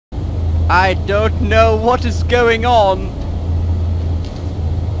I don't know what is going on.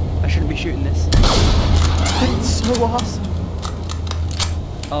 I shouldn't be shooting this. It's so awesome.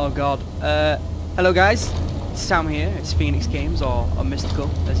 Oh god. Hello guys. It's Sam here. It's Phoenix Games or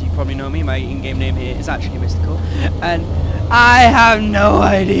Mystical, as you probably know me. My in-game name here is actually Mystical. And I have no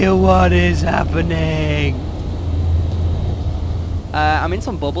idea what is happening. I'm in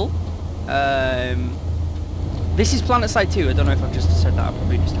some bubble. This is PlanetSide 2. I don't know if I've just said that. I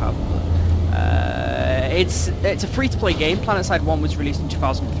probably just have. But, it's a free-to-play game. PlanetSide 1 was released in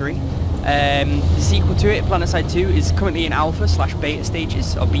 2003. The sequel to it, PlanetSide 2, is currently in alpha/beta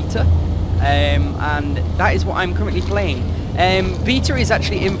stages, or beta. And that is what I'm currently playing. Beta is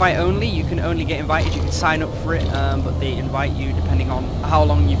actually invite only. You can only get invited. You can sign up for it, but they invite you depending on how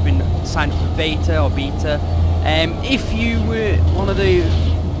long you've been signed up for beta or beta. If you were one of the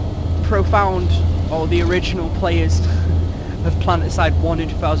profound or the original players of PlanetSide 1 in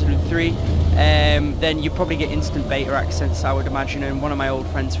 2003, then you probably get instant beta access, I would imagine. And one of my old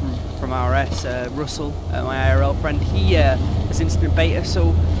friends from RS, Russell, my IRL friend, he has instant beta,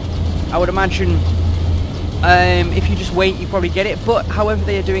 so I would imagine if you just wait, you probably get it. But however,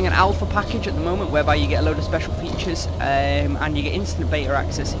 they are doing an alpha package at the moment whereby you get a load of special features and you get instant beta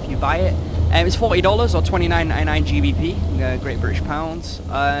access if you buy it. It's $40 or $29.99 GBP, Great British Pounds.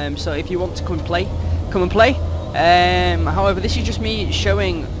 So if you want to come and play, come and play. However, this is just me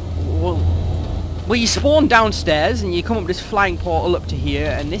showing. Well, you spawn downstairs and you come up this flying portal up to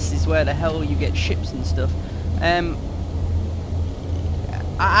here, and this is where the hell you get ships and stuff.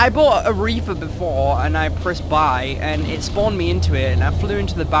 I bought a reefer before and I pressed buy and it spawned me into it, and I flew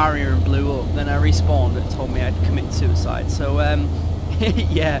into the barrier and blew up. Then I respawned and told me I'd commit suicide. So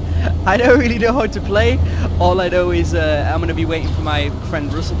yeah, I don't really know how to play. All I know is I'm going to be waiting for my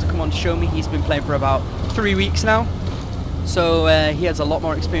friend Russell to come on to show me. He's been playing for about 3 weeks now, so he has a lot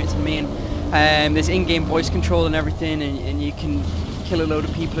more experience than me. And there's in-game voice control and everything, and you can kill a load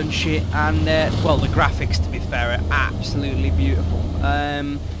of people and shit. And well, the graphics, to be fair, are absolutely beautiful.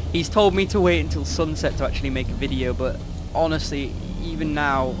 He's told me to wait until sunset to actually make a video, but honestly, even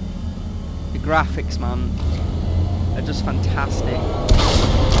now, the graphics, man, are just fantastic.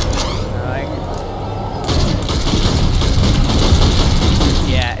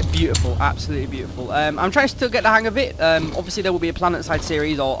 Yeah, beautiful, absolutely beautiful. I'm trying to still get the hang of it. Obviously there will be a PlanetSide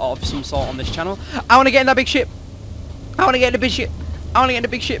series or of some sort on this channel. I want to get in that big ship. I want to get in the big ship. I want to get in the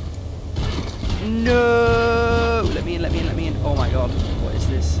big ship. No! Let me in, let me in, let me in. Oh my god, what is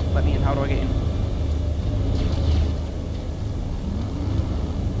this? Let me in, how do I get in?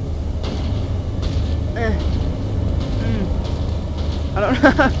 I don't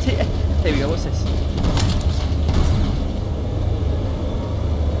know. There we go, what's this?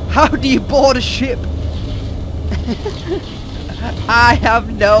 How do you board a ship? I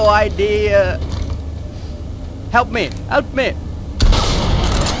have no idea. Help me, help me.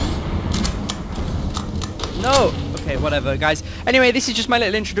 No. Okay, whatever, guys. Anyway, this is just my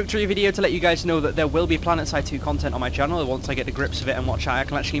little introductory video to let you guys know that there will be PlanetSide 2 content on my channel. Once I get the grips of it and watch it, I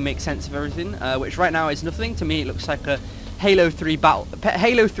can actually make sense of everything, which right now is nothing. To me, it looks like a Halo 3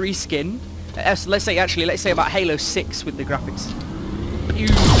 Halo 3 skin. So let's say about Halo 6 with the graphics.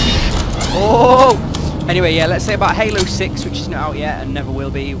 Oh! Anyway, yeah, let's say about Halo 6, which isn't out yet and never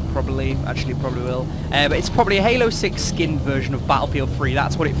will be, probably will. But it's probably a Halo 6 skinned version of Battlefield 3.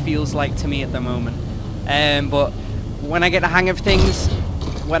 That's what it feels like to me at the moment. But when I get the hang of things,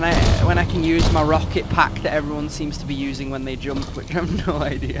 when I can use my rocket pack that everyone seems to be using when they jump, which I have no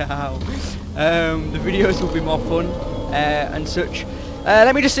idea how, the videos will be more fun and such.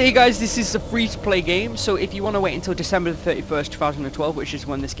 Let me just say, guys, this is a free-to-play game, so if you want to wait until December the 31st, 2012, which is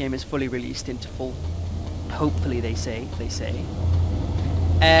when this game is fully released into full, hopefully they say,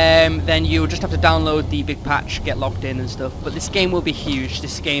 then you'll just have to download the big patch, get logged in and stuff. But this game will be huge.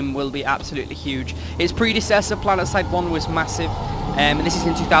 This game will be absolutely huge. Its predecessor, PlanetSide 1, was massive, and this is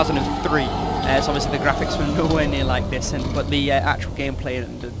in 2003. So obviously the graphics were nowhere near like this, but the actual gameplay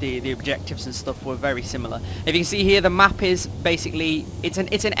and the objectives and stuff were very similar. If you can see here, the map is basically, it's an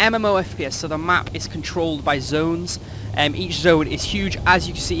MMO FPS, so the map is controlled by zones. Each zone is huge, as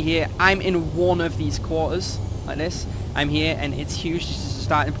you can see here. I'm in one of these quarters, like this. I'm here, and it's huge. This is the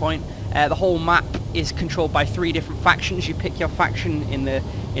starting point. The whole map is controlled by 3 different factions. You pick your faction in the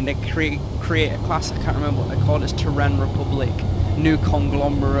creator class. I can't remember what they call it. It's Terran Republic, New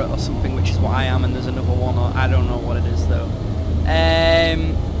Conglomerate or something, which is what I am, and there's another one, or I don't know what it is though.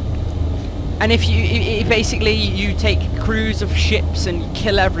 And if you basically you take crews of ships and you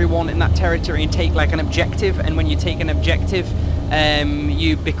kill everyone in that territory and take like an objective, and when you take an objective,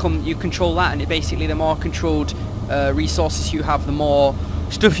 you control that, and basically the more controlled resources you have, the more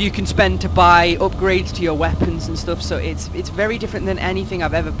stuff you can spend to buy upgrades to your weapons and stuff. So it's very different than anything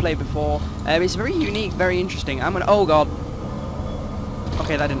I've ever played before. It's very unique, very interesting. Oh god.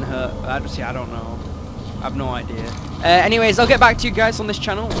 Okay, that didn't hurt. I don't know. I have no idea. Anyways, I'll get back to you guys on this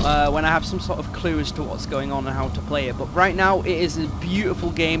channel when I have some sort of clue as to what's going on and how to play it. But right now, it is a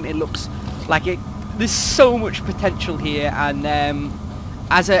beautiful game. It looks like there's so much potential here. And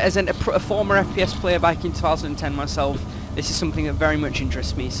as a former FPS player back in 2010 myself, this is something that very much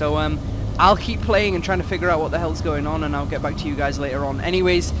interests me. So I'll keep playing and trying to figure out what the hell's going on, and I'll get back to you guys later on.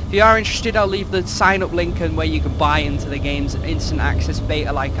 Anyways, if you are interested, I'll leave the sign-up link and where you can buy into the game's instant access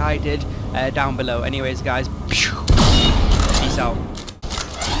beta like I did down below. Anyways, guys, peace out.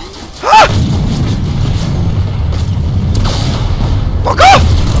 Fuck off!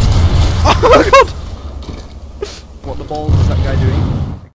 Oh my god! What the balls is that?